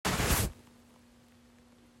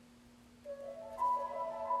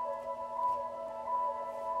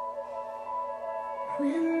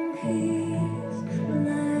When peace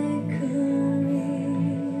like a river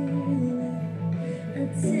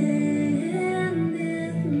attendeth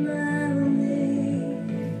my way,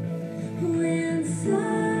 when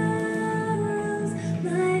sorrows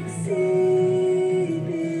like sea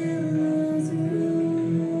billows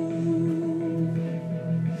roll,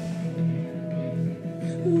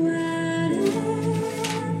 whatever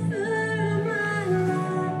my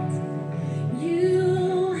lot, you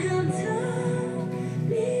have taught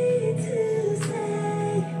me to say,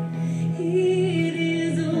 it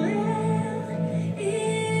is well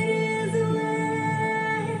with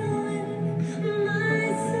my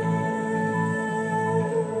soul.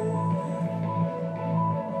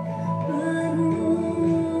 But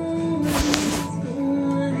moments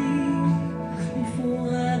for thee,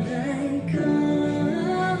 before thy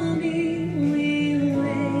coming we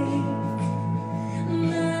wait.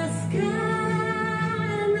 The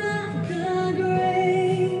sky, not the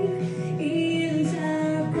grave, is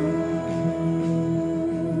our goal.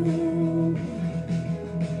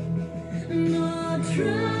 Nor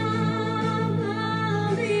tremble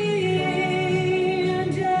the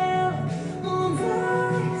angel or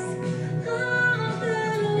voice of the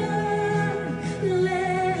Lord.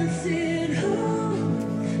 Blessed hope,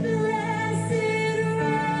 blessed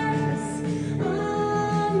rest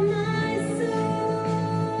of my soul.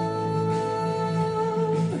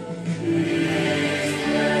 Is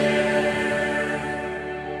with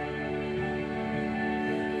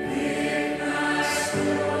my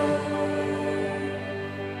soul.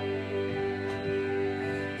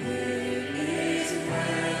 It is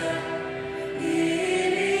well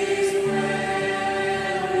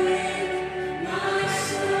with my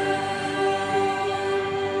soul.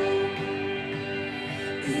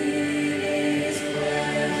 It is well with my soul. It is well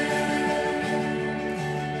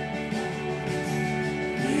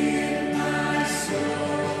with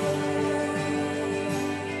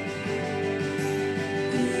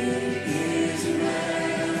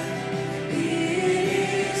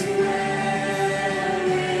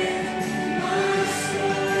my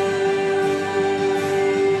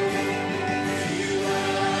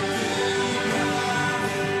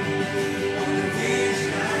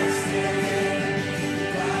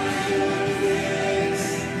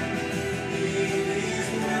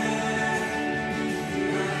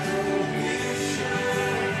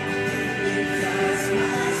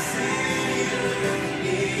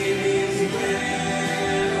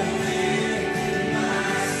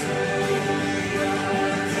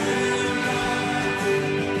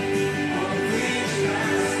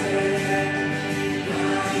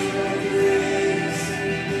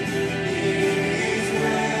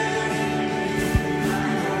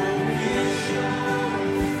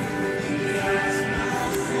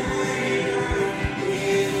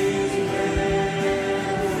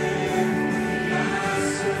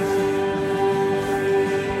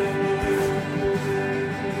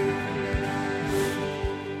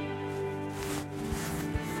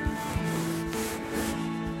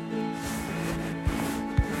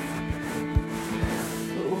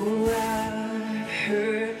Oh, I've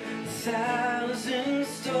heard 1,000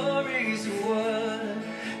 stories of what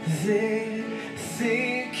they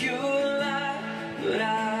think you're like, but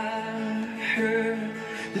I've heard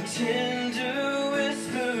the tender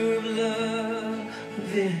whisper of love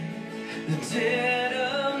in the dead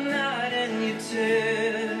of night, and you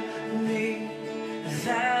tell me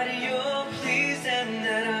that you're pleased and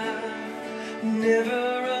that I'm never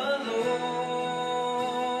alone.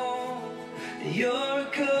 You're a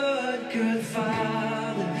good, good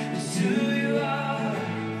father. It's who you are.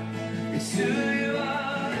 It's who you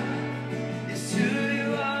are. It's who you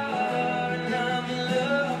are. And I'm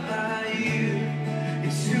loved by you.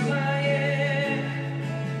 It's who I am.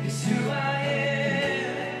 It's who I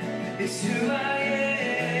am. It's who I am.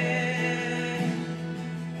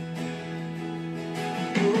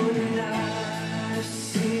 Oh, and I've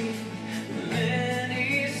seen many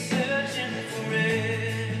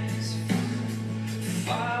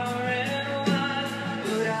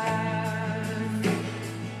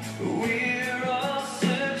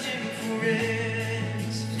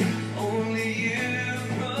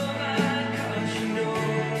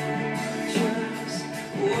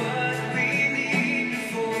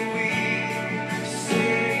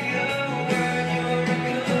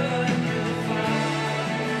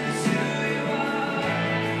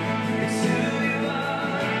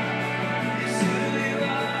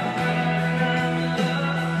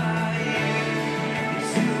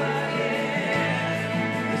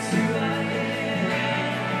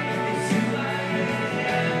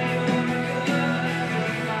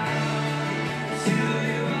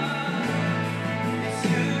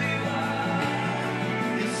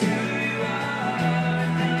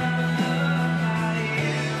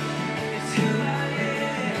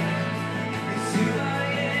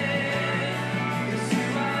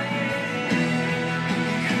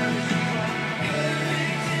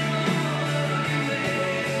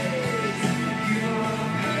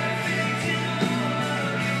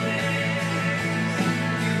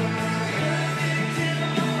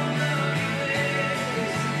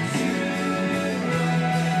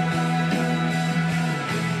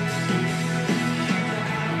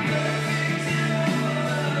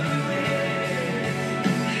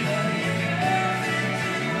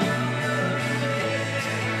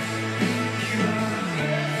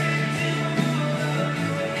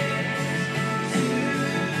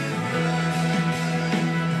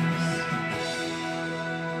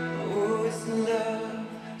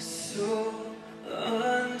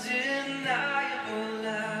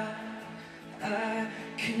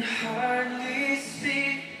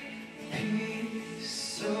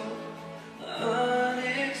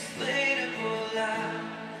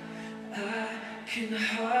can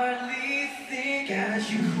hardly think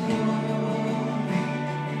as you call me,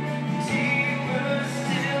 deeper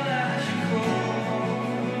still as you call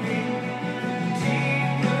me,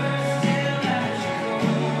 deeper still as you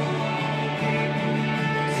call me,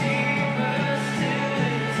 deeper still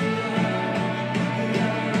into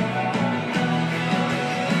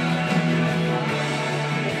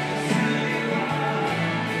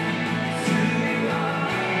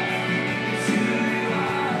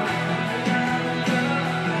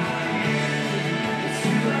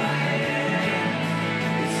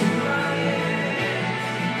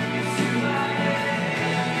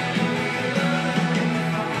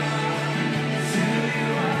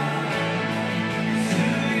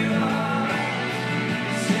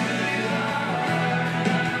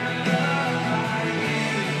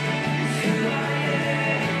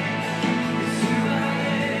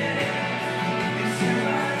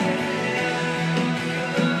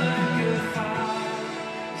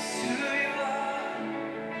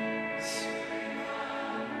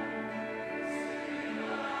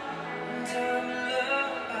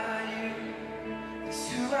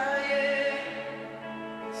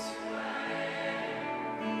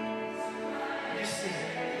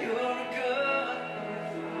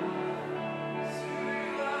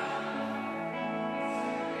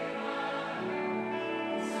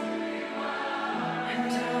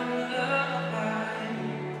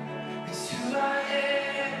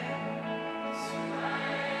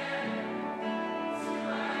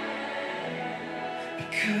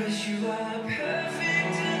because you are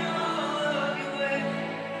perfect in all of your ways.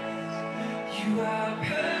 You are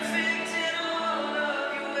perfect in all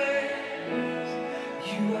of your ways.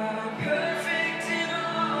 You are perfect in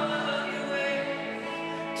all of your ways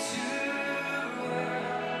to us.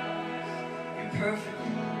 You're perfect.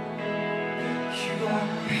 You are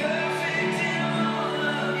perfect in all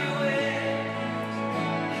of your ways.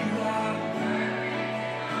 You are perfect.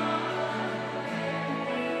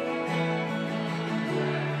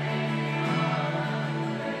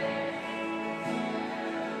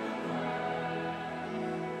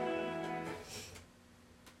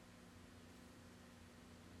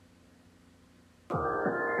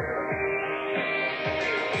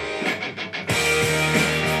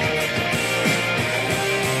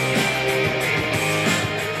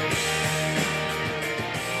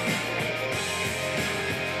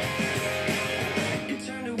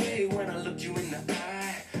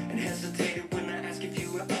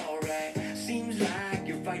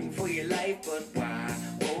 But why,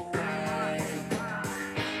 oh why?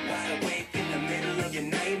 Wide awake in the middle of your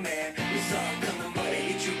nightmare. We saw it coming, but it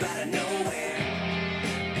hit you out of nowhere.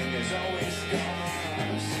 And there's always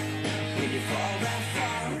scars when you fall that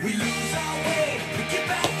far. We lose our way, we get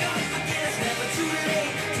back up again. It's never too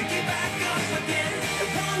late to get back up again. And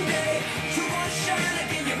one day you won't shine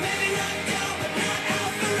again. You may be knocked down, but not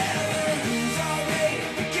out forever. Lose our way,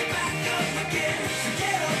 we get back up again. So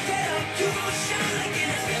get up, you won't shine again.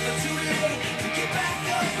 It's never too late. Back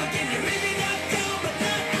up again, you may be knocked down, but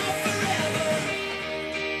not out forever.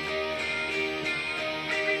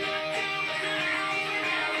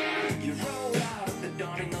 You roll out at the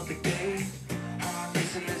dawning of the day, heart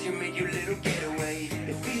racing as you make your little getaway.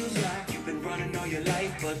 It feels like you've been running all your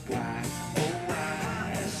life, but why, oh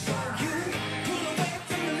why? So you pull away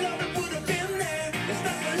from the love that would have been there, and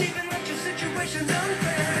stop believing that your situation's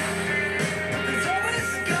unfair. There's always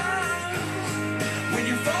scars when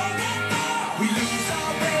you fall that far. We lose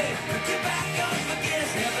our way, we get back up again.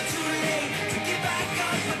 It's never too late to get back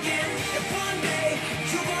up again. And one day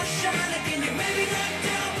you won't shine again. You may be knocked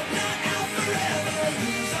down, but not out forever.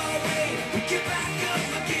 Lose our way, we get back up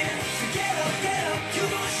again. So get up, you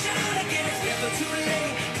won't shine again. It's never too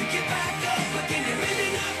late to get back up again. You may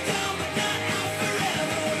be knocked down, but not out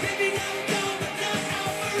forever. Maybe knocked down, but not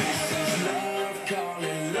out forever. This is love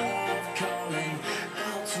calling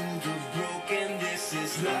out to the broken. This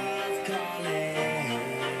is love calling.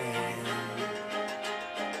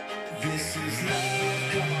 This is love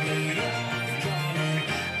calling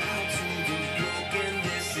out to the broken.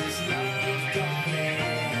 This is love calling.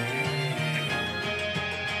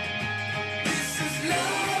 This is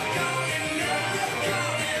love calling.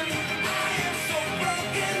 I am so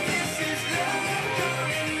broken. This is love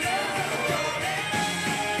calling.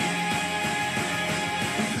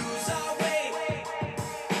 We lose our way,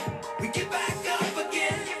 we get back up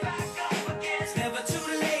again. It's never too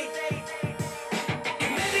late. You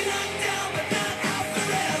may be knocked down, but not out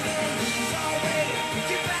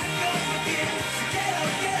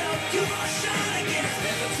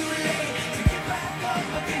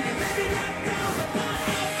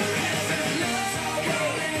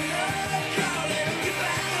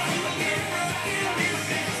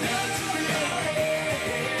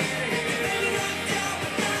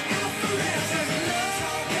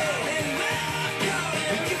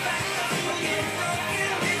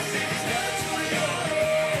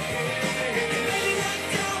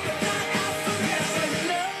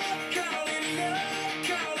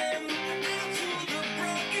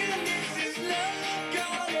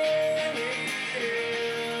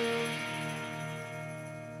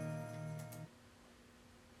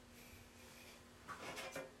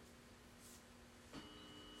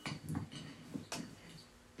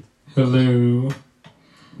Hello.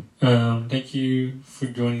 Thank you for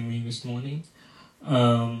joining me this morning.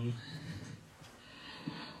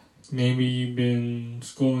 Maybe you've been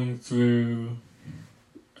scrolling through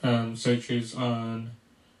searches on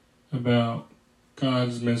about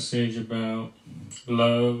God's message about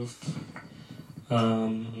love,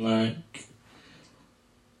 like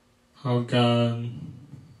how God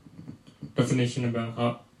definition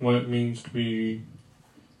about what it means to be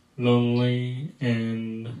lonely,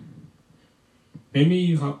 and maybe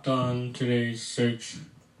you hopped on today's search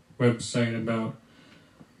website about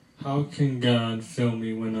how can God fill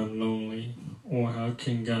me when I'm lonely, or how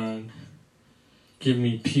can God give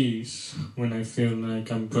me peace when I feel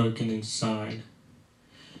like I'm broken inside.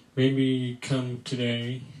 Maybe you come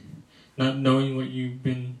today not knowing what you've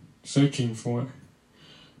been searching for.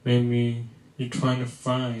 Maybe you're trying to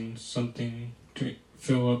find something to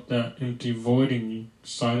fill up that empty void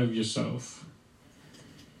inside of yourself.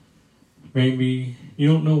 Maybe you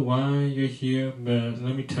don't know why you're here, but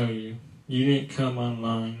let me tell you, you didn't come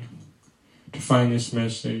online to find this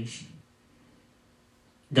message.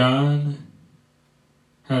 God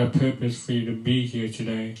had a purpose for you to be here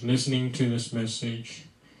today, listening to this message.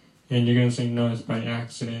 And you're going to say, no, it's by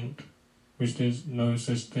accident, which there's no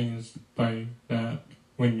such thing as by that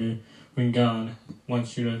when God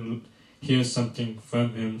wants you to hear something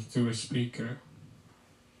from Him through a speaker.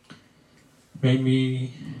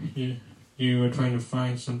 Maybe you are trying to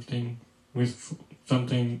find something with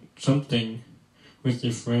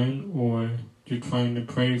your friend, or you're trying to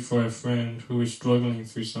pray for a friend who is struggling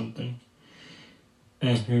through something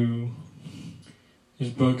and who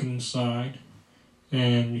is broken inside,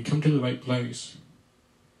 and you come to the right place.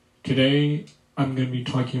 Today, I'm going to be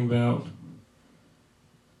talking about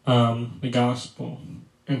the gospel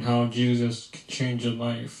and how Jesus can change your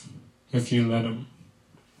life if you let Him.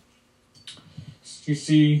 You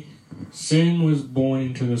see, sin was born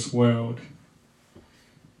into this world.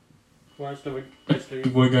 We're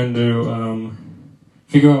going to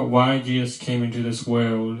figure out why Jesus came into this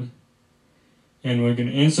world, and we're going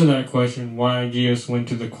to answer that question, why Jesus went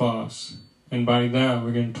to the cross. And by that,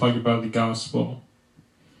 we're going to talk about the gospel.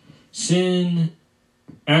 Sin,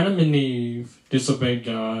 Adam and Eve disobeyed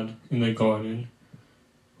God in the garden,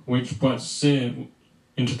 which brought sin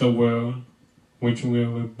into the world, which we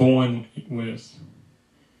were born with.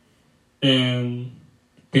 And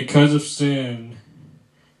because of sin,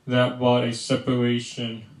 that brought a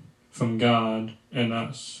separation from God and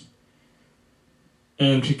us.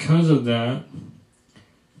 And because of that,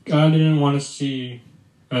 God didn't want to see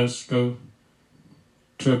us go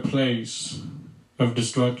to a place of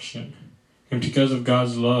destruction. And because of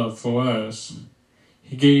God's love for us,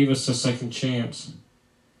 He gave us a second chance,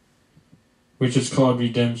 which is called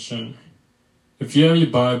redemption. If you have your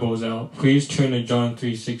Bibles out, please turn to John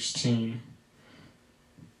 3:16.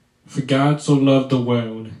 For God so loved the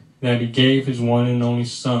world, that He gave His one and only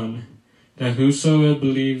Son, that whosoever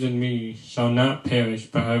believes in me shall not perish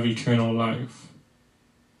but have eternal life.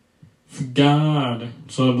 For God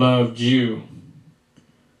so loved you.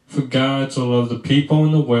 For God so loved the people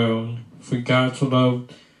in the world. For God so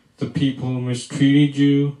loved the people who mistreated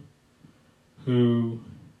you, who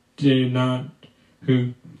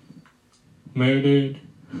murdered,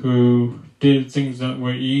 who did things that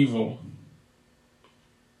were evil.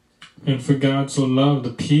 And for God so loved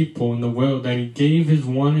the people in the world that He gave His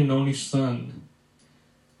one and only Son,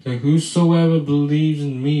 that whosoever believes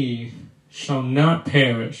in me shall not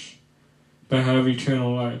perish, but have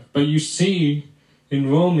eternal life. But you see, in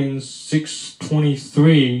Romans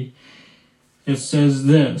 6:23, it says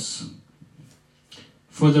this,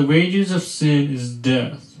 for the wages of sin is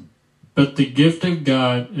death, but the gift of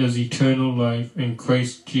God is eternal life in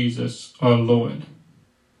Christ Jesus our Lord.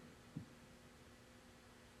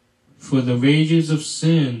 For the wages of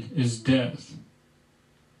sin is death,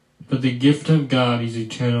 but the gift of God is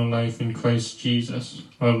eternal life in Christ Jesus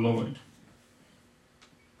our Lord.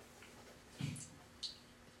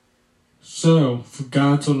 So, for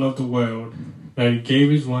God so loved the world, that He gave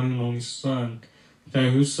His one and only Son,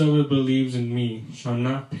 that whosoever believes in me shall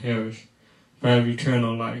not perish, but have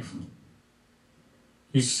eternal life.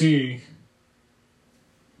 You see,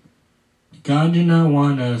 God did not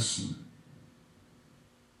want us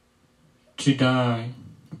to die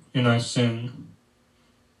in our sin.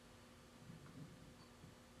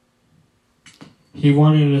 He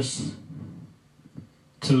wanted us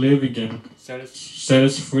to live again, set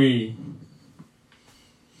us free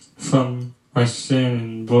from our sin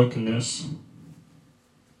and brokenness.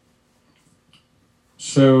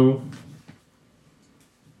 So,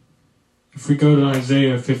 if we go to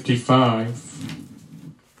Isaiah 55,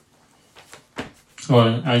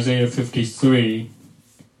 or Isaiah 53,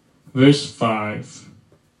 verse 5,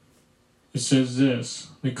 it says this,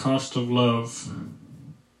 the cost of love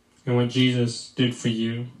and what Jesus did for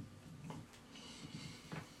you.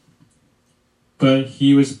 But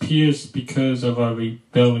he was pierced because of our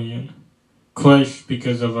rebellion, crushed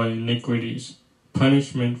because of our iniquities.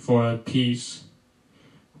 Punishment for our peace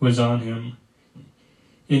was on him.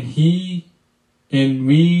 And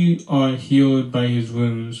we are healed by his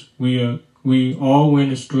wounds. We all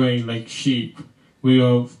went astray like sheep. We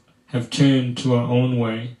all have turned to our own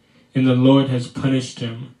way, and the Lord has punished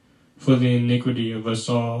him for the iniquity of us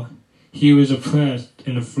all. He was oppressed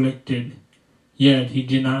and afflicted, yet he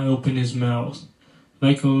did not open his mouth.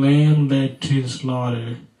 Like a lamb led to the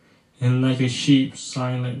slaughter, and like a sheep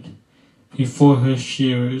silent before her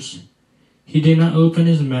shearers, he did not open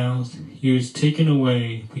his mouth. He was taken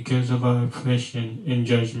away because of our oppression and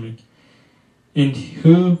judgment. And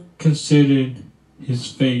who considered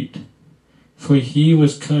his fate? For he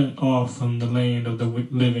was cut off from the land of the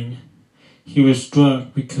living. He was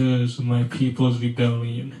struck because of my people's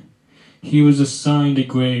rebellion. He was assigned a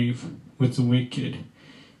grave with the wicked,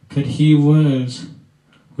 but he was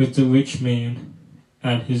with the rich man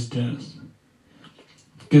at his death,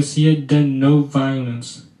 because he had done no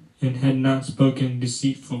violence and had not spoken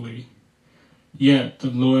deceitfully. Yet the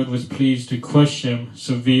Lord was pleased to crush him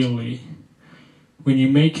severely. When you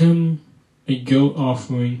make him a guilt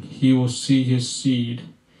offering, he will see his seed.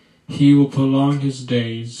 He will prolong his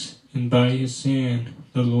days, and by his hand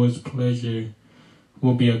the Lord's pleasure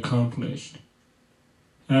will be accomplished.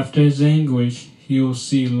 After his anguish, he will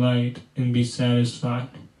see light and be satisfied.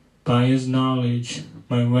 By his knowledge,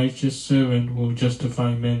 my righteous servant will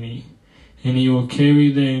justify many, and he will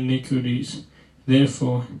carry their iniquities.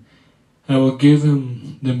 Therefore, I will give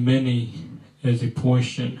him the many as a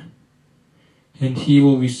portion, and he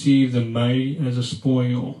will receive the mighty as a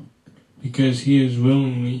spoil, because he has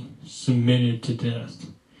willingly submitted to death,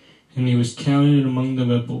 and he was counted among the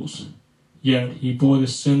rebels. Yet he bore the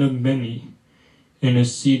sin of many, and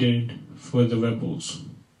is seated for the rebels.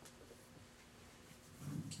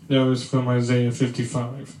 That was from Isaiah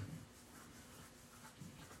 55.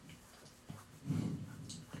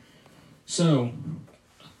 So,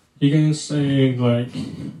 you're going to say, like,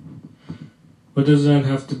 what does that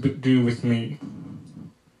have to do with me?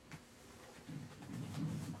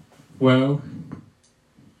 Well,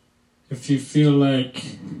 if you feel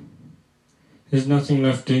like there's nothing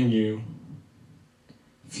left in you,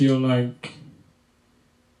 feel like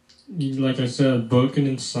I said, broken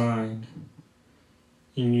inside,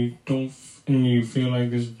 and you feel like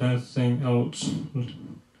there's nothing else.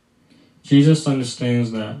 Jesus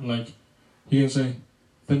understands that. Like, he can say,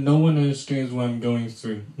 but no one understands what I'm going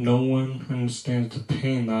through. No one understands the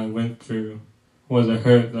pain that I went through, or the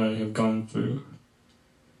hurt that I have gone through,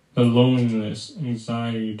 the loneliness,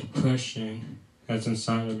 anxiety, depression that's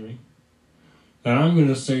inside of me. And I'm going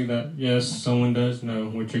to say that, yes, someone does know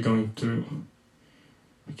what you're going through.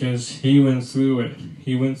 Because he went through it.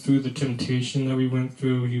 He went through the temptation that we went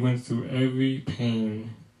through. He went through every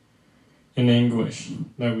pain and anguish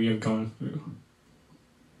that we have gone through.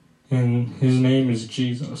 And his name is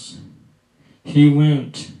Jesus. He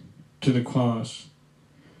went to the cross.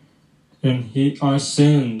 And our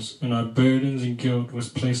sins and our burdens and guilt was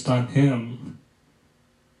placed on him,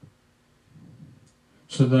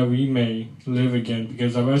 so that we may live again.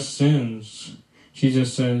 Because of our sins,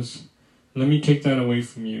 Jesus says, let me take that away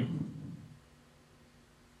from you.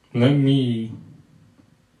 Let me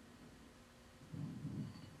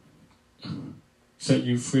set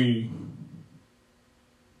you free.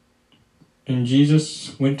 And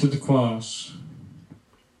Jesus went to the cross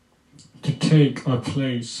to take our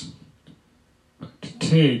place, to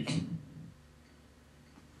take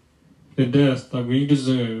the death that we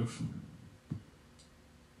deserve.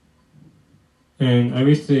 And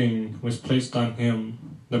everything was placed on him.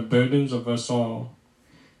 The burdens of us all,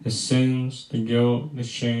 the sins, the guilt, the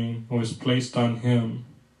shame, was placed on him.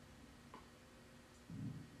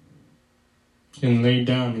 And laid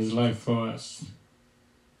down his life for us.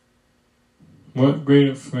 What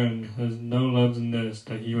greater friend has no love than this,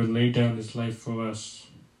 that he would lay down his life for us?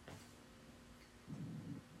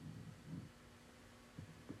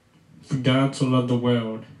 For God so loved the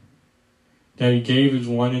world, that he gave his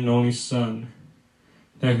one and only Son,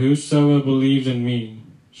 that whosoever believes in me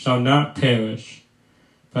shall not perish,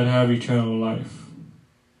 but have eternal life.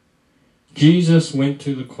 Jesus went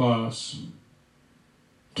to the cross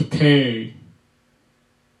to pay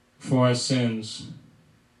for our sins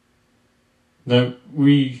that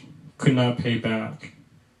we could not pay back.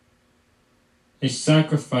 A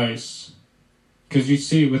sacrifice Because you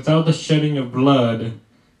see, without the shedding of blood,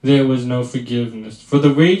 there was no forgiveness. For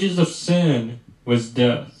the wages of sin was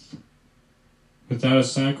death. Without a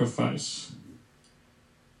sacrifice,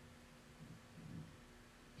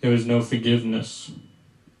 there was no forgiveness.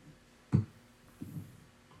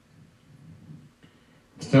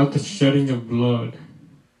 Without the shedding of blood,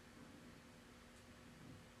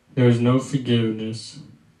 there is no forgiveness.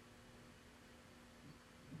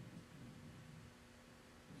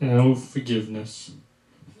 No forgiveness.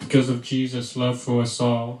 Because of Jesus' love for us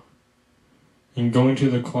all, and going to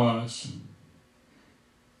the cross,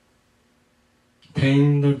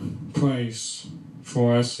 paying the price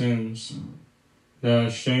for our sins, our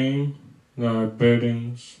shame, our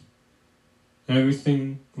burdens,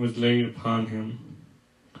 everything was laid upon him.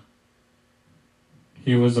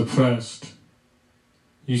 He was oppressed.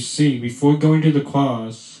 You see, before going to the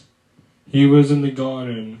cross, he was in the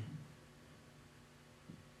garden,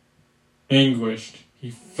 anguished. He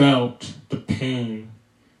felt the pain.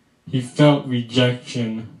 He felt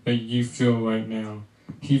rejection that you feel right now.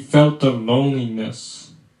 He felt the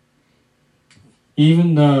loneliness.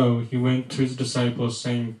 Even though he went to his disciples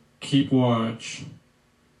saying, "Keep watch,"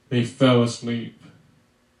 they fell asleep.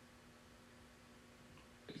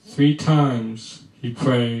 3 times he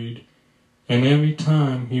prayed, and every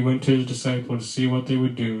time he went to his disciples to see what they were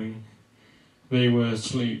doing, they were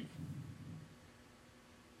asleep.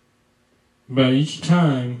 But each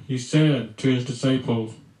time he said to his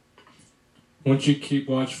disciples, "I want you to keep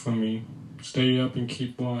watch for me. Stay up and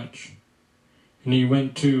keep watch." And he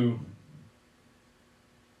went to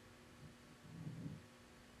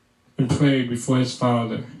and prayed before his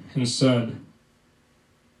Father and said,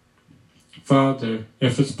 "Father,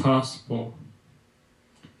 if it's possible,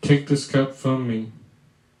 take this cup from me.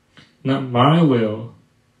 Not my will,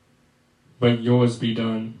 but yours be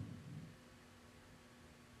done."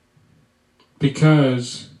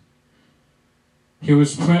 Because he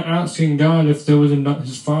was asking God if there was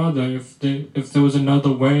his Father, if there was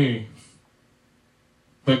another way.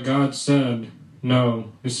 But God said,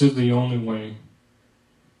 "No, this is the only way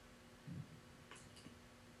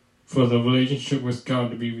for the relationship with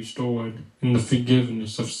God to be restored in the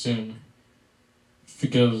forgiveness of sin."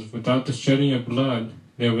 Because without the shedding of blood,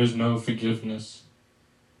 there is no forgiveness.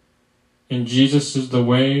 And Jesus is the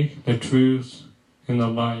way, the truth, and the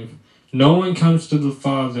life. No one comes to the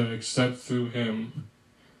Father except through him.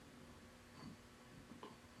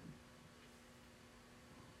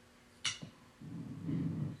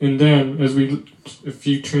 And then, if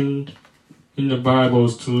you turn in the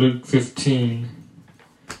Bibles to Luke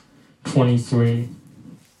 15:23.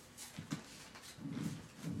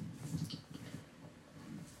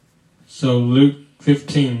 So Luke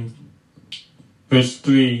 15, verse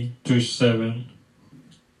 3 through 7.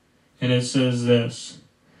 And it says this: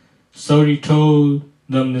 "So he told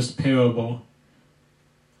them this parable.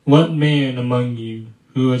 What man among you,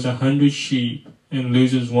 who has 100 sheep and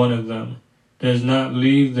loses one of them, does not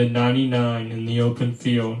leave the 99 in the open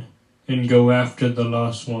field and go after the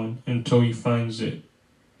lost one until he finds it?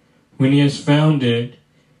 When he has found it,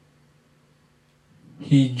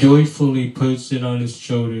 he joyfully puts it on his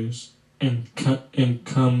shoulders, and coming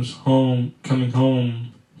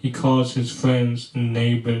home, he calls his friends and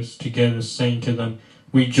neighbors together, saying to them,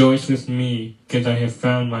 'Rejoice with me, because I have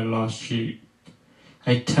found my lost sheep.'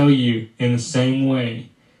 I tell you, in the same way,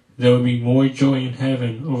 there will be more joy in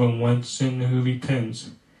heaven over one sinner who repents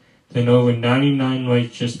than over 99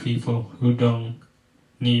 righteous people who don't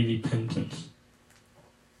need repentance."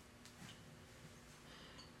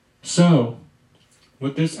 So,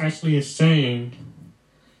 what this actually is saying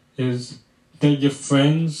is that your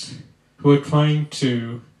friends who are trying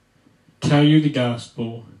to tell you the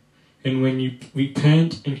gospel, and when you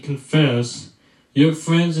repent and confess, your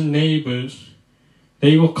friends and neighbors,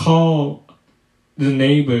 they will call the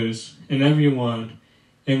neighbors and everyone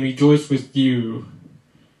and rejoice with you,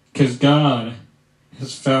 because God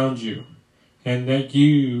has found you, and that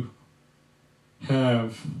you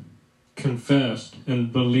have confessed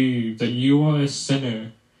and believed that you are a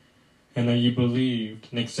sinner, and that you believed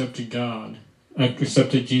and accepted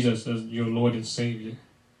Jesus as your Lord and Savior.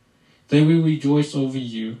 They will rejoice over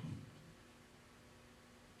you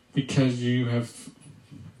because you have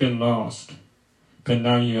been lost, but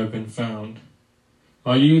now you have been found.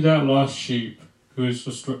 Are you that lost sheep who is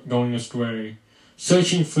going astray,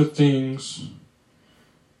 searching for things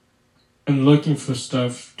and looking for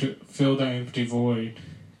stuff to fill that empty void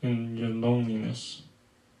in your loneliness,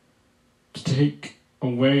 to take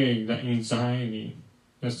away that anxiety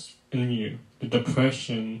that's in you, the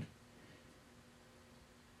depression?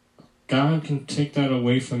 God can take that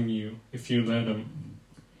away from you if you let him.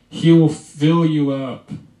 He will fill you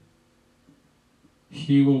up.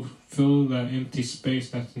 He will fill that empty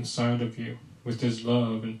space that's inside of you with His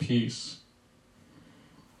love and peace.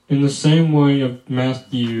 In the same way of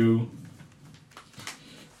Matthew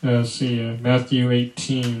 18,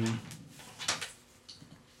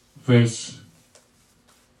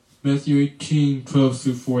 Matthew 18, 12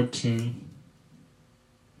 through 14.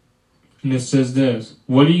 And it says this,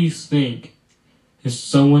 what do you think if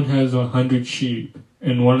someone has 100 sheep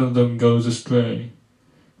and one of them goes astray?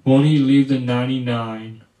 Won't he leave the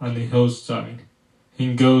 99 on the hillside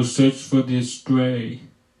and go search for the stray?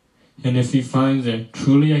 And if he finds it,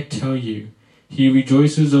 truly I tell you, he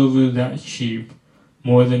rejoices over that sheep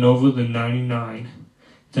more than over the 99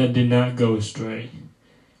 that did not go astray.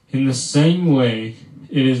 In the same way,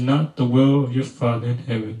 it is not the will of your Father in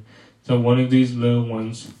heaven that one of these little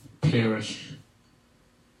ones perish.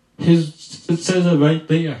 It says it right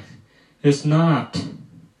there. It's not.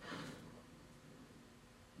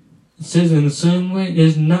 It says in the same way, it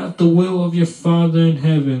is not the will of your Father in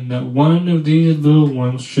heaven that one of these little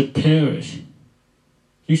ones should perish.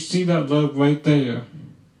 You see that love right there.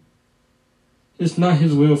 It's not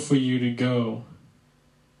His will for you to go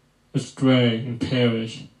astray and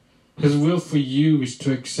perish. His will for you is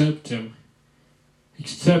to accept Him.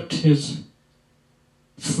 Accept His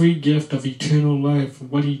free gift of eternal life,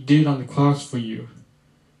 what He did on the cross for you.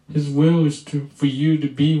 His will is for you to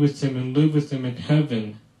be with Him and live with Him in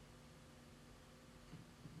heaven.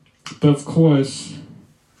 But of course,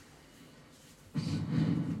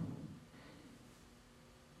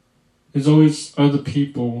 there's always other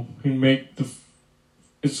people who make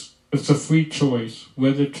it's a free choice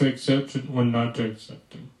whether to accept it or not to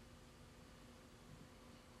accept it.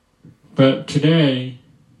 But today,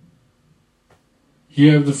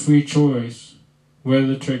 you have the free choice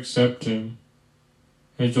whether to accept Him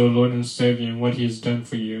as your Lord and Savior and what He has done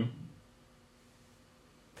for you.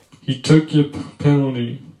 He took your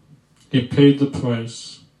penalty. He paid the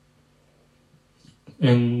price.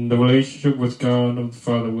 And the relationship with God the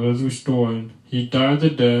Father was restored. He died the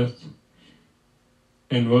death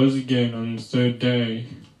and rose again on the third day,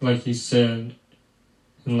 like He said,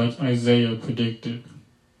 and like Isaiah predicted.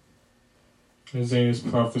 Isaiah's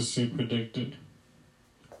prophecy predicted.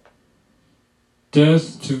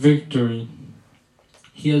 Death to victory.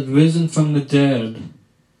 He has risen from the dead.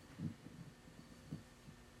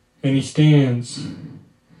 And He stands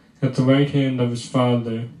at the right hand of His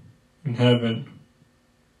Father in heaven.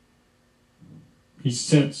 He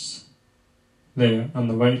sits there on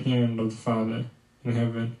the right hand of the Father in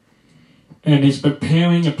heaven. And He's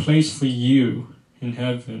preparing a place for you in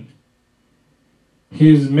heaven.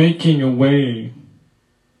 He is making a way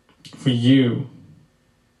for you.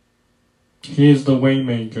 He is the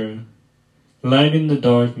waymaker, light in the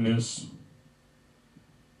darkness,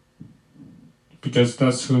 because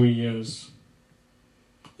that's who He is.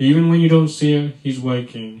 Even when you don't see it, He's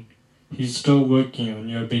working. He's still working on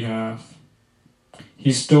your behalf.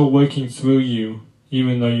 He's still working through you,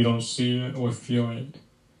 even though you don't see it or feel it.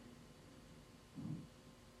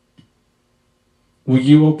 Will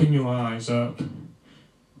you open your eyes up?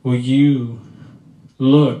 Will you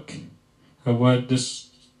look at what this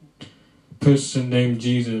person named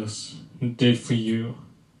Jesus did for you?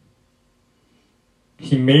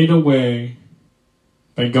 He made a way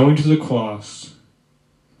by going to the cross,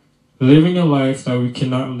 living a life that we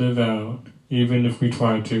cannot live out. Even if we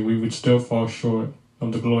tried to, we would still fall short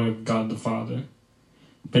of the glory of God the Father.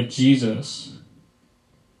 But Jesus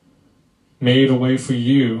made a way for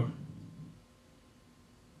you.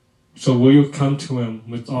 So will you come to Him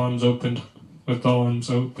with arms open?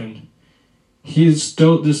 He is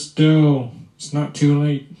still, it's not too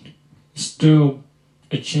late. It's still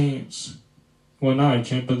a chance. Well, not a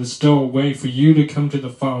chance, but there's still a way for you to come to the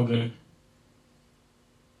Father.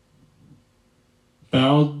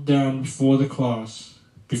 Bow down before the cross,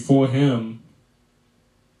 before Him,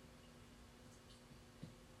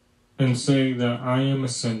 and say that I am a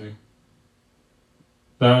sinner.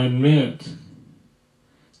 That I admit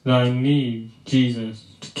that I need Jesus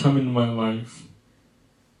to come into my life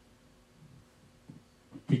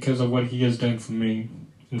because of what He has done for me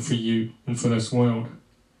and for you and for this world.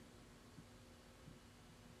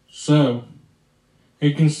 So,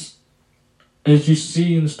 as you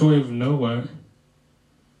see in the story of Noah,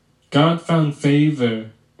 God found favor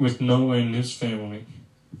with Noah and his family.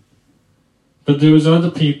 But there was other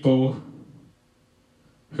people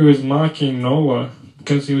who was mocking Noah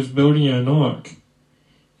because he was building an ark.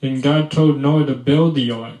 And God told Noah to build the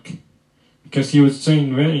ark because He was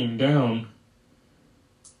sending rain down.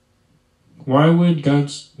 Why did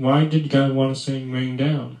God want to send rain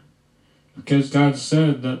down? Because God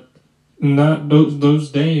said that in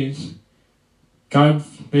those days,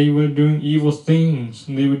 they were doing evil things,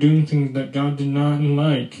 and they were doing things that God did not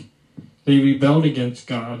like. They rebelled against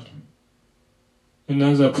God. And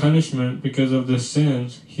as a punishment because of their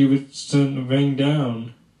sins, He would send rain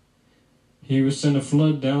down. He would send a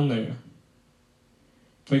flood down there.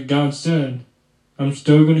 But God said, I'm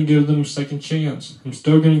still going to give them a second chance. I'm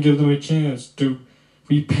still going to give them a chance to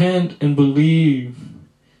repent and believe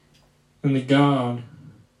in the God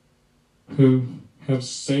who has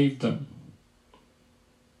saved them.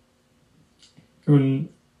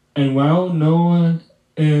 And while Noah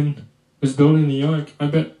was building the ark, I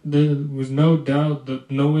bet there was no doubt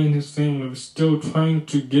that Noah and his family were still trying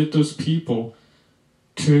to get those people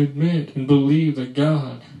to admit and believe that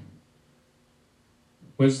God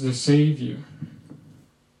was the Savior.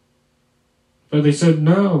 But they said,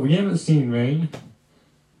 no, we haven't seen rain.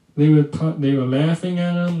 They were laughing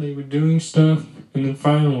at him, they were doing stuff, and then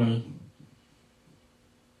finally,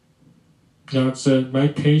 God said, my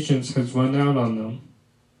patience has run out on them.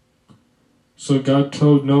 So God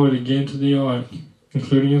told Noah to get into the ark,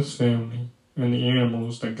 including his family and the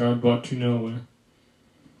animals that God brought to Noah.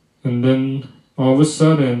 And then, all of a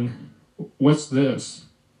sudden, what's this?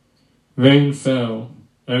 Rain fell.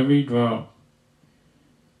 Every drop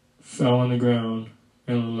fell on the ground.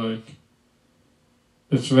 And like,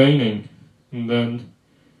 it's raining. And then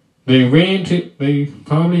they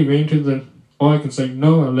probably ran to the ark and said,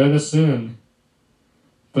 Noah, let us in.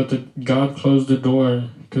 But God closed the door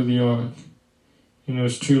to the ark. And it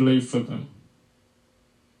was too late for them.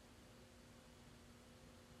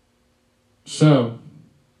 So,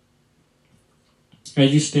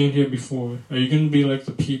 as you stand here before, are you going to be like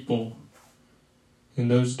the people in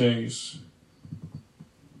those days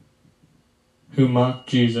who mocked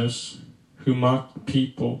Jesus, who mocked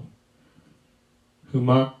people, who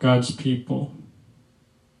mocked God's people,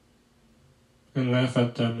 and laugh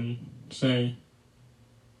at them and say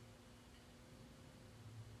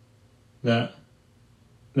that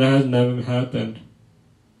has never happened,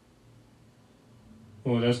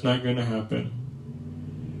 or that's not going to happen?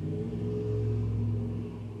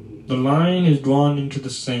 The line is drawn into the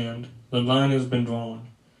sand. The line has been drawn.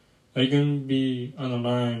 Are you going to be on a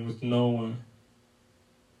line with Noah?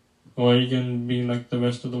 Or are you going to be like the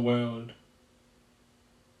rest of the world?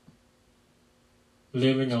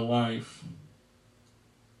 Living a life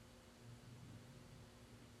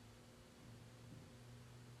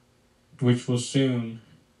which will soon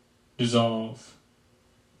dissolve.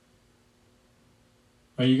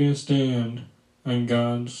 Are you going to stand on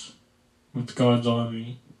with God's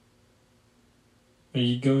army? Are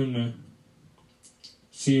you going to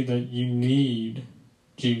see that you need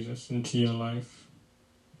Jesus into your life?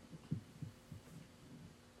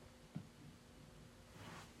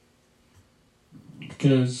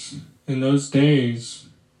 Because in those days,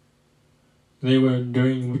 they were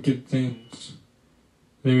doing wicked things.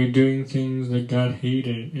 They were doing things that God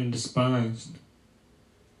hated and despised.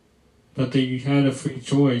 But they had a free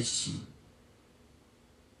choice.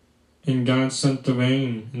 And God sent the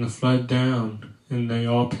rain and the flood down, and they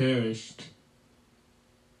all perished.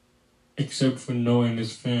 Except for Noah and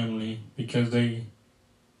his family, because they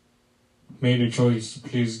made a choice to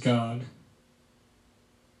please God.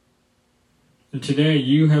 And today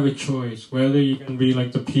you have a choice whether you can be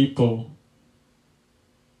like the people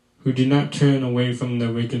who did not turn away from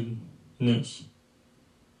their wickedness,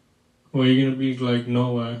 or you're going to be like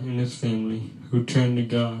Noah and his family who turned to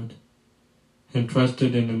God and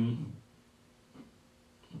trusted in Him.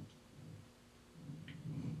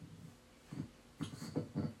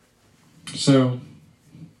 So,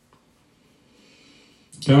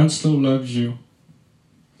 God still loves you.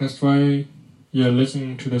 That's why you're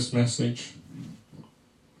listening to this message.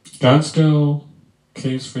 God still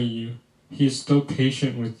cares for you. He is still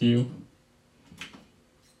patient with you.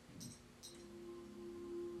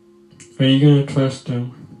 Are you going to trust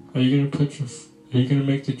Him? Are you going to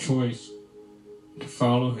make the choice to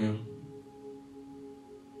follow Him?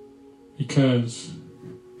 Because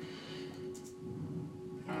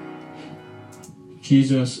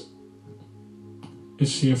Jesus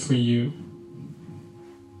is here for you.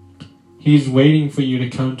 He's waiting for you to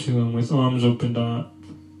come to Him with arms opened up.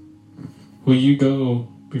 Will you go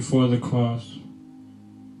before the cross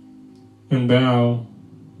and bow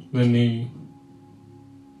the knee?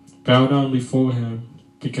 Bow down before Him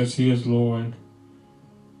because He is Lord.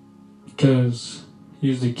 Because He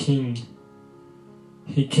is the King.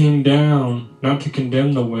 He came down not to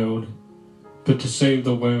condemn the world, but to save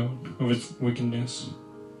the world of its wickedness.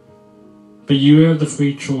 But you have the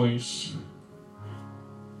free choice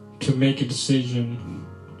to make a decision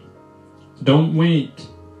Don't wait.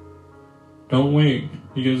 Don't wait,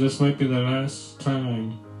 because this might be the last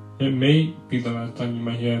time. It may be the last time you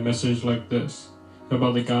might hear a message like this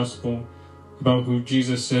about the gospel, about who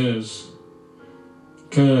Jesus is.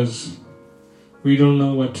 Because we don't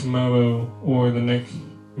know what tomorrow or the next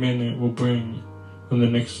minute will bring, or the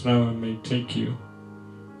next hour may take you.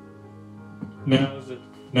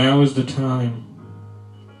 Now is the time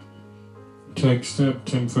to accept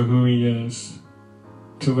Him for who He is,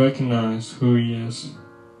 to recognize who He is,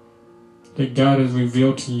 that God has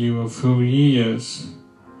revealed to you of who He is.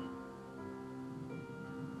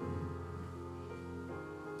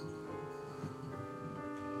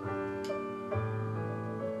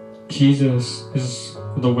 Jesus is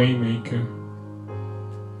the Waymaker.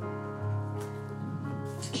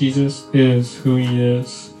 Jesus is who He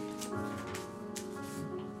is.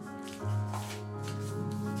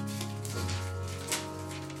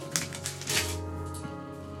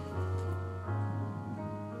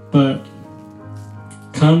 But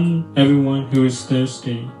come, everyone who is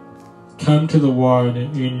thirsty, come to the water,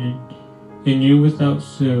 and you without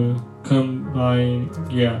zeal, come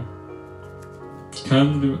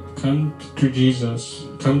to Jesus.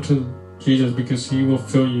 Come to Jesus, because He will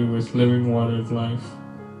fill you with living water of life.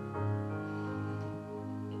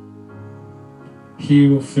 He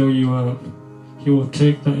will fill you up. He will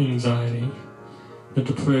take the anxiety, the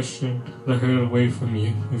depression, the hurt away from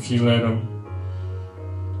you if you let Him.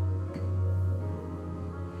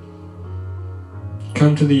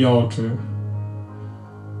 Come to the altar,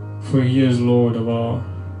 for He is Lord of all.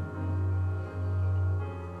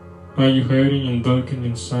 Are you hurting and broken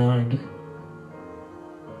inside?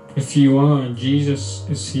 If you are, Jesus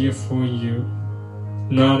is here for you,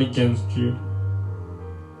 not against you.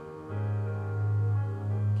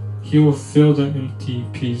 He will fill the empty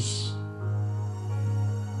peace.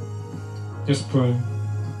 Just pray.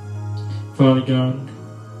 Father God,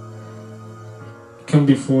 come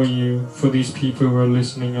before you for these people who are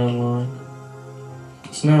listening online.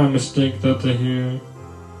 It's not a mistake that they're here.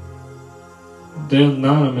 They're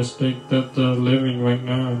not a mistake that they're living right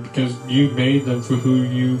now, because you made them for who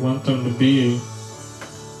you want them to be.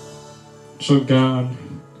 So God,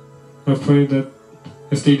 I pray that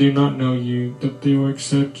if they do not know you, that they will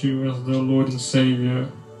accept you as their Lord and Savior.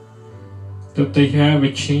 That they have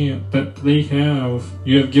a chance,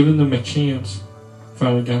 you have given them a chance,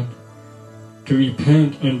 Father God, to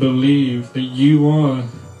repent and believe that you are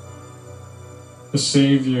the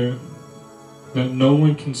Savior, that no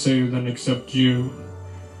one can save them except you,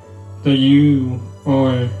 that you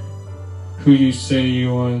are who you say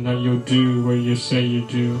you are, and that you'll do what you say you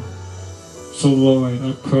do. So Lord,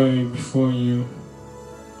 I pray before you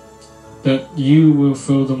that you will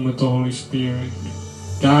fill them with the Holy Spirit,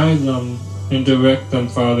 guide them and direct them,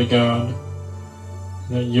 Father God,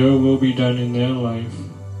 that your will be done in their life.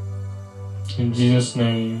 In Jesus'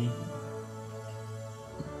 name,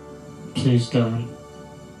 please God.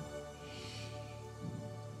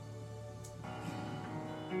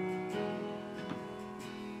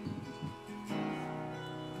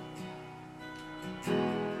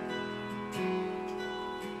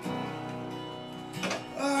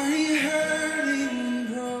 Are you hurting,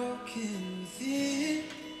 broken within,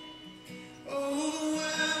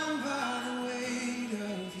 overwhelmed by the weight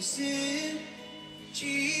of your sin?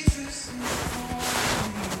 Jesus is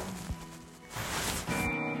calling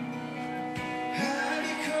you.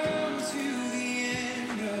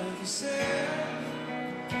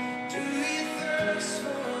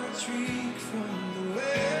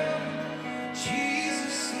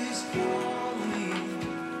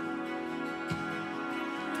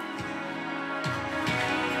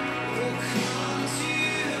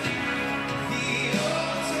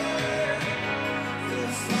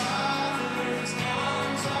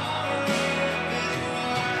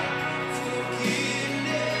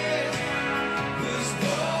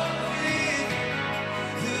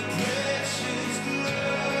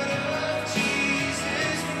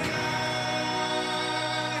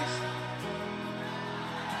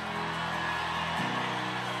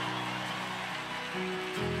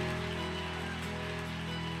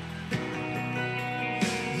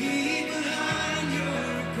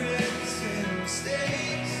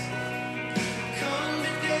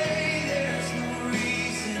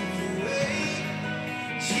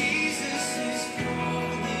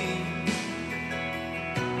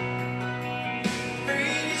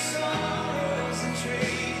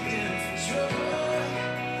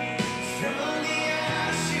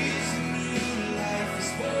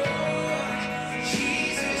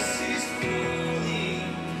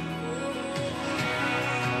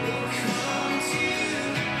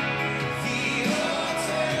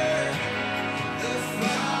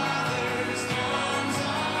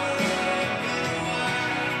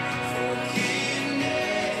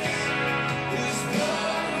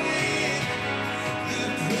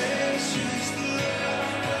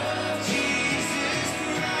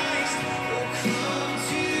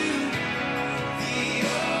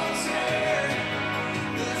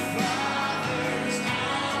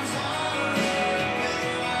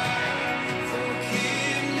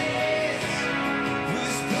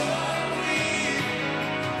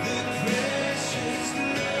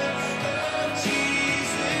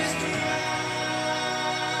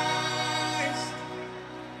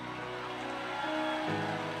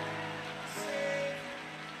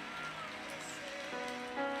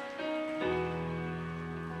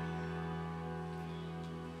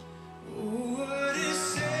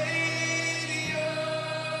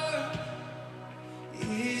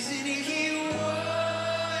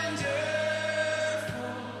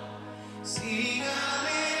 Sing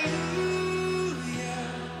hallelujah,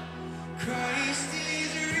 Christ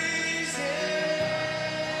is risen.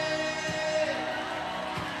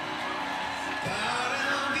 Bow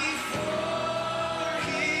down before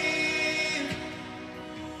him,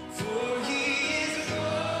 for he is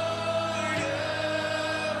Lord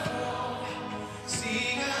of all.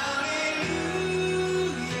 Sing hallelujah,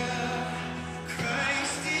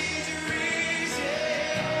 Christ is risen.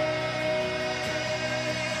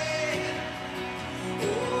 Oh,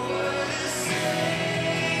 what a Savior,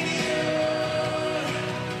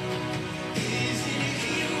 isn't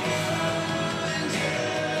he wonderful?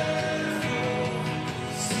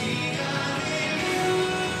 Sing hallelujah,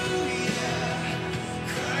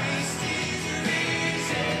 Christ is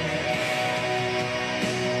risen.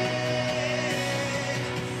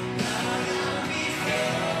 Bow down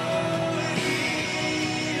before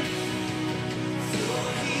him, for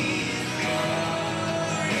he is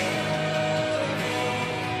Lord of all.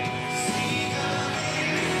 Sing hallelujah,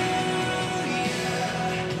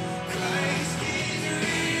 Christ is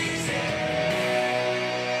risen.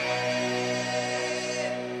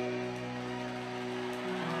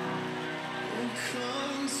 Oh,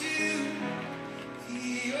 come to the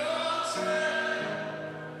altar,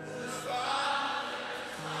 the Father.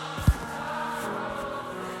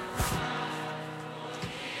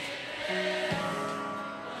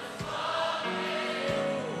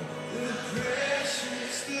 The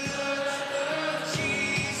precious blood of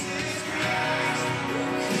Jesus Christ.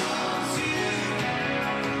 Oh, come to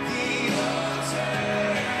the altar.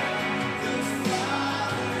 The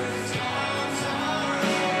Father's arms are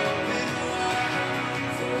open wide.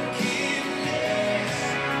 Forgiveness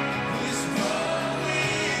was bought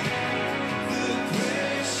with the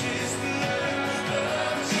precious blood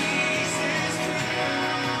of Jesus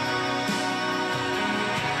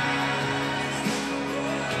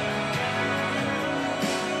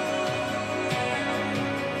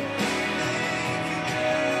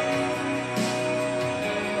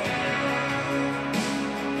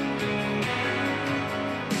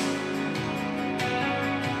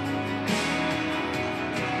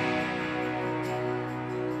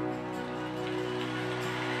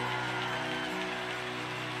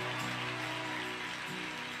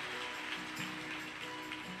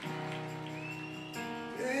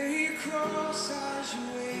Bear your cross as you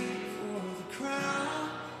wait for the crown.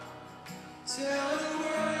 Tell the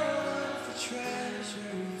world of the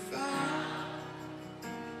treasure you found.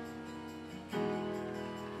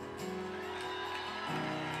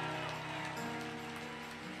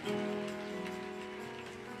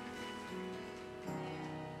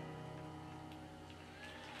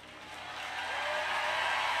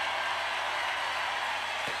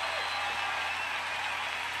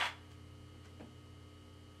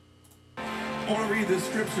 I want to read this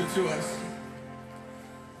scripture to us.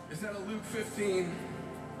 It's out of Luke 15.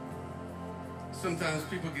 Sometimes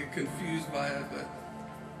people get confused by it, but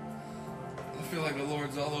I feel like the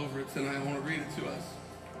Lord's all over it tonight. I want to read it to us.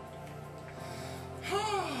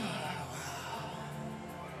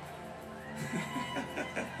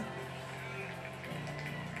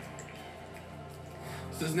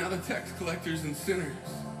 It says, now the tax collectors and sinners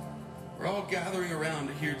were all gathering around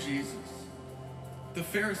to hear Jesus. The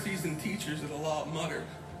Pharisees and teachers of the law muttered,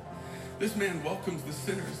 this man welcomes the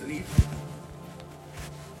sinners and eats with them.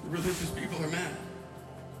 The religious people are mad.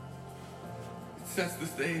 It sets the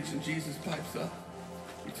stage and Jesus pipes up.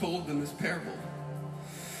 He told them this parable.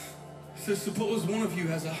 He says, suppose one of you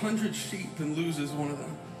has 100 sheep and loses one of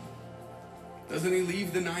them. Doesn't he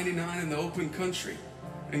leave the 99 in the open country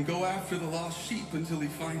and go after the lost sheep until he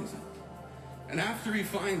finds it? And after he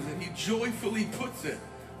finds it, he joyfully puts it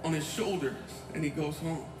on his shoulders and he goes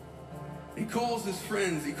home. He calls his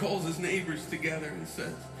friends, he calls his neighbors together and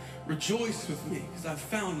says, rejoice with me because I've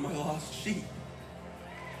found my lost sheep.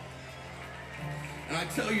 And I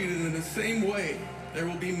tell you that in the same way, there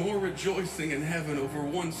will be more rejoicing in heaven over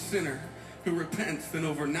one sinner who repents than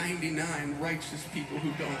over 99 righteous people who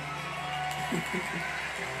don't.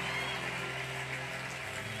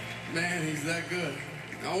 Man, he's that good.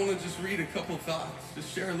 I want to just read a couple thoughts,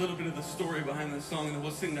 just share a little bit of the story behind this song, and then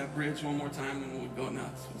we'll sing that bridge one more time, and we'll go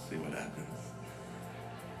nuts. We'll see what happens.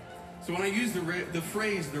 So when I use the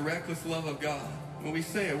phrase, the reckless love of God, when we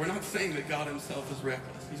say it, we're not saying that God himself is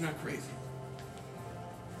reckless. He's not crazy.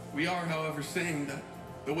 We are, however, saying that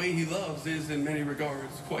the way he loves is, in many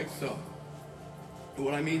regards, quite so. But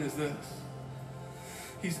what I mean is this.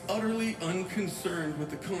 He's utterly unconcerned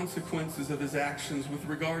with the consequences of his actions with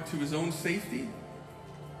regard to his own safety,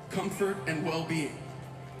 comfort, and well-being.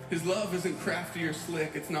 His love isn't crafty or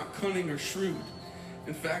slick. It's not cunning or shrewd.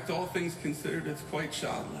 In fact, all things considered, it's quite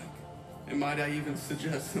childlike. and might I even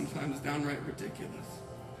suggest sometimes downright ridiculous.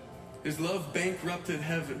 His love bankrupted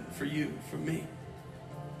heaven for you, for me.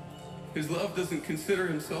 His love doesn't consider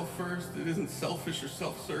himself first. It isn't selfish or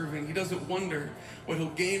self-serving. He doesn't wonder what he'll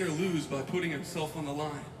gain or lose by putting himself on the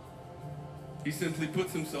line. He simply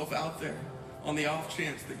puts himself out there on the off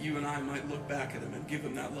chance that you and I might look back at him and give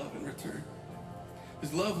him that love in return.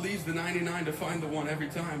 His love leaves the 99 to find the one every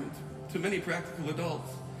time. And to many practical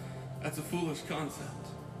adults, that's a foolish concept.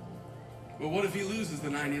 But what if he loses the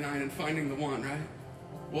 99 and finding the one, right?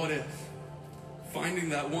 What if? Finding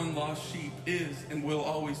that one lost sheep is and will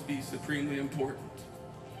always be supremely important.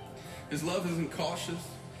 His love isn't cautious.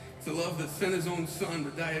 It's a love that sent his own son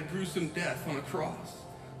to die a gruesome death on a cross.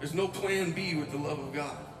 There's no plan B with the love of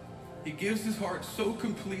God. He gives his heart so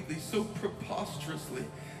completely, so preposterously,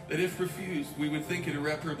 that if refused, we would think it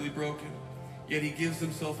irreparably broken. Yet he gives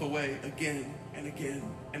himself away again and again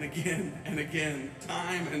and again and again,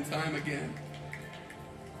 time and time again.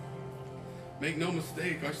 Make no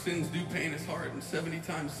mistake, our sins do pain his heart, and 70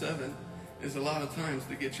 times 7 is a lot of times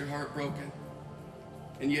to get your heart broken.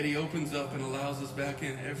 And yet he opens up and allows us back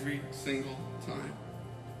in every single time.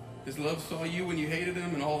 His love saw you when you hated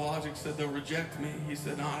him, and all logic said they'll reject me. He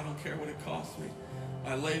said, no, I don't care what it costs me.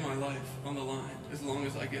 I lay my life on the line as long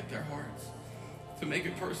as I get their hearts. To make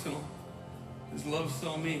it personal, his love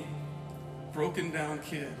saw me, broken down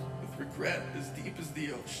kid, with regret as deep as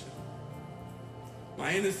the ocean.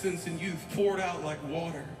 My innocence and youth poured out like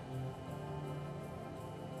water.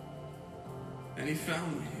 And he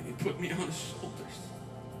found me, and he put me on his shoulders.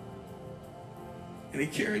 And he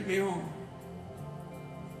carried me on.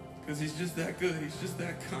 Because he's just that good, he's just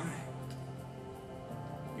that kind.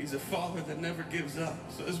 He's a father that never gives up.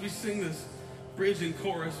 So as we sing this bridge and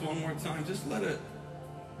chorus one more time, just let it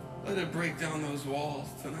break down those walls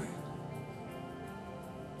tonight.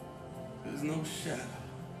 There's no shadow.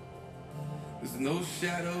 There's no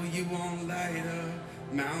shadow you won't light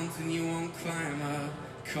up, mountain you won't climb up,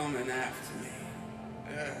 coming after me.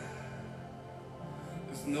 Yeah.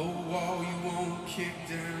 There's no wall you won't kick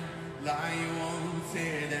down, lie you won't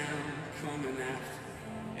tear down, coming after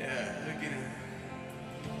me. Yeah, again.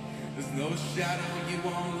 There's no shadow you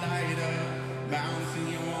won't light up, mountain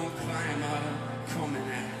you won't climb up, coming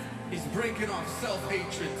after me. He's breaking off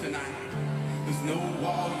self-hatred tonight. There's no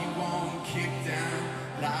wall you won't kick down,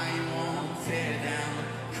 lie you won't tear down,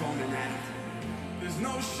 coming after me. There's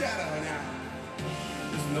no shadow now.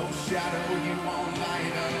 There's no shadow you won't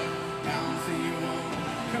light up, mountain you won't.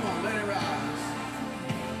 Come on, let it rise.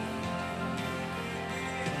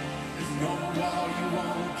 There's no wall you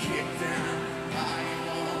won't kick down, lie you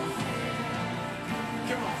won't.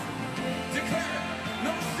 Come on, declare it.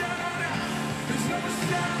 No shadow now. There's no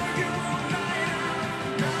shadow you won't light up,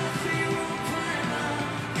 mountain you won't climb up,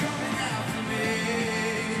 coming after me.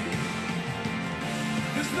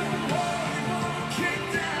 There's no wall you won't kick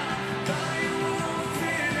down, lie you won't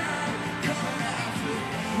tear down, coming after me.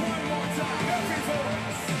 One more time, every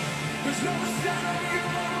voice. There's no shadow you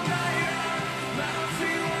won't light up,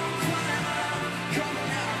 mountain you won't climb up,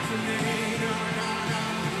 coming after me. No, no, no.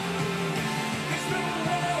 There's no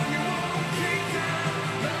wall you won't kick down,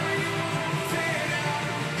 lie you won't tear down,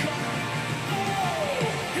 coming. Oh,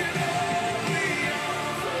 it only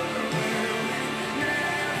overwhelming,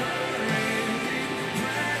 never-ending,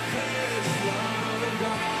 reckless love of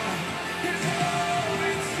God. It's all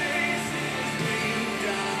it chases me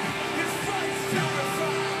down. His fight's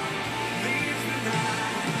terrified, leaves the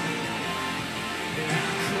night. And I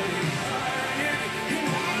couldn't earn it, and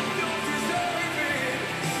I don't deserve it.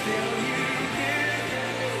 Still you give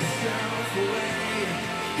yourself away.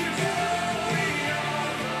 It's only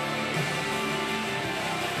overwhelming,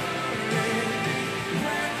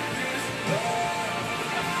 reckless love.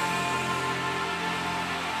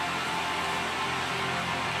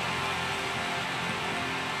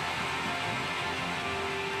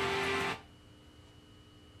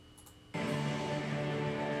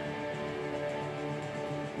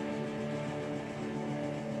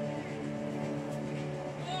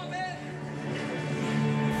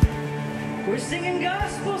 We're singing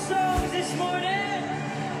gospel songs this morning.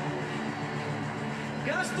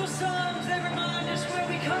 Gospel songs that remind us where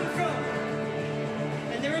we come from.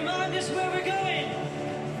 And they remind us where we're going.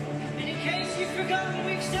 And in case you've forgotten,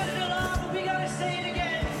 we've said it a lot, but we gotta say it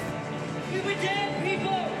again. We were dead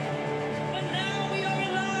people, but now we are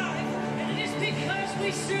alive. And it is because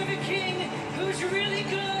we serve a king who's really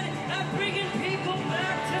good at bringing people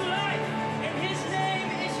back to life. And his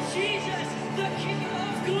name is Jesus, the King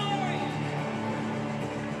of Glory.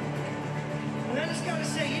 And I just gotta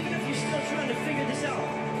say, even if you're still trying to figure this out,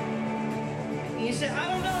 and you say, I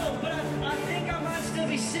don't know, but I think I might still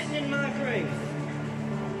be sitting in my grave. strength.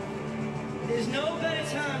 There's no better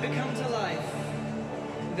time to come to life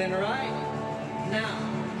than right now.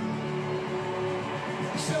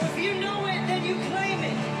 So if you know it, then you claim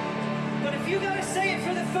it. But if you gotta say it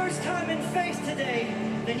for the first time in faith today,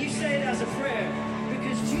 then you say it as a prayer.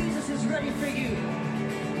 Because Jesus is ready for you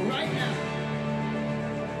right now.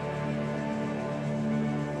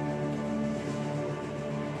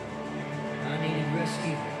 I needed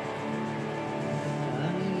rescue. I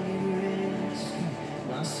needed rescue.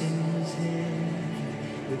 My sin was heavy.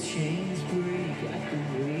 The chains break like the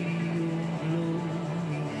weight of your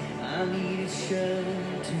glory. I needed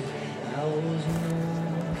shelter. I was an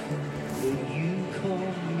orphan, but you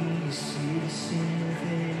called me a citizen of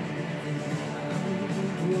heaven. I was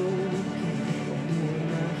broken, you were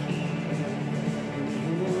my healer.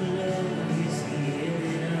 Your love is the air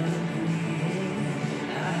that I'm breathing.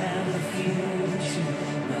 I have a future,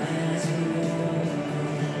 my eyes are open.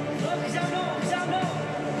 Look, 'cause I know,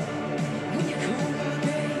 when you call my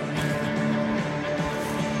name,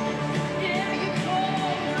 yeah, you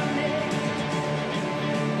call my name.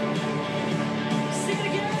 Sing it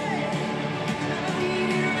again. I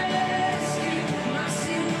needed rescue, my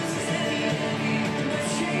sin was heavy, my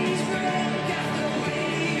chains break at the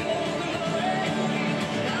weight of your glory.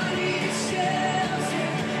 I needed shelter,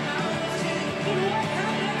 I was in, but what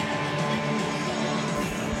happened?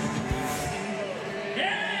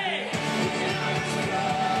 Hey! When I was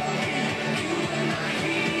broken, you were my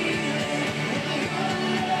healer. Your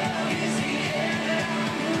love is the air that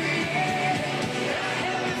I'm breathing. I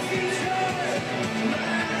have a future, my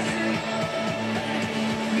eyes are open.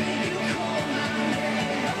 When you call my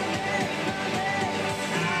name, I'm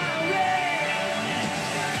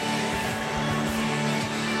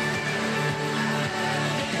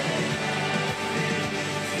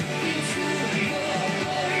into your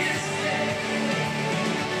glorious day.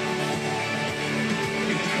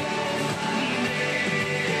 You call my name,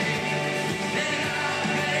 and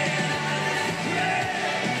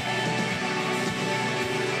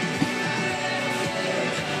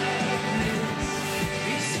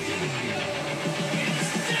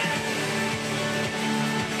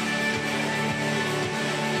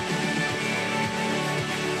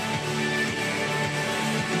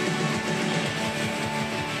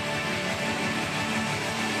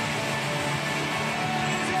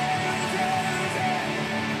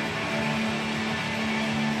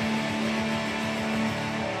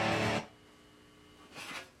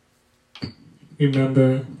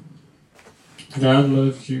Remember, God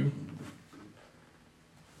loves you.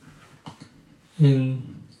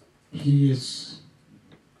 And He is,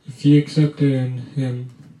 if you accepted Him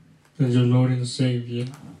as your Lord and Savior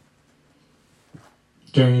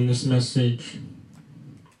during this message,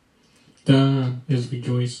 God is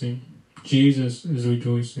rejoicing. Jesus is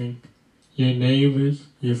rejoicing. Your neighbors,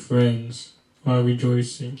 your friends are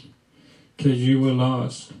rejoicing. Because you were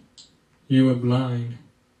lost. You were blind.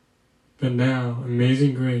 But now,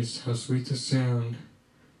 amazing grace, how sweet the sound.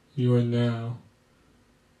 You are now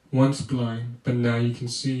once blind, but now you can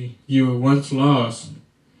see. You were once lost,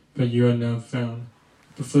 but you are now found.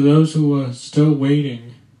 But for those who are still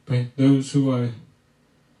waiting, but those who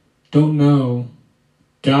don't know,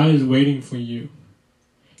 God is waiting for you.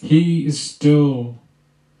 He is still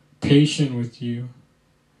patient with you.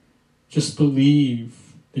 Just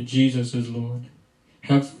believe that Jesus is Lord.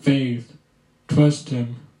 Have faith. Trust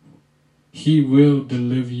Him. He will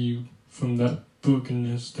deliver you from that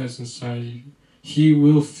brokenness that's inside you. He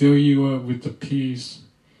will fill you up with the peace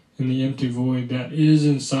in the empty void that is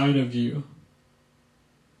inside of you.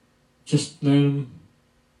 Just let Him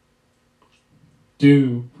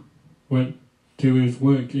do His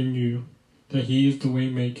work in you. That He is the way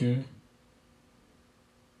maker.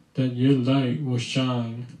 That your light will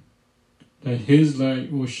shine. That His light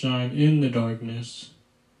will shine in the darkness.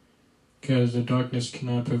 Because the darkness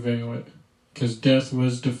cannot prevail it. Because death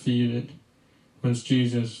was defeated once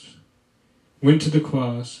Jesus went to the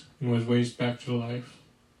cross and was raised back to life.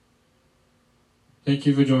 Thank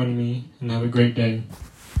you for joining me, and have a great day.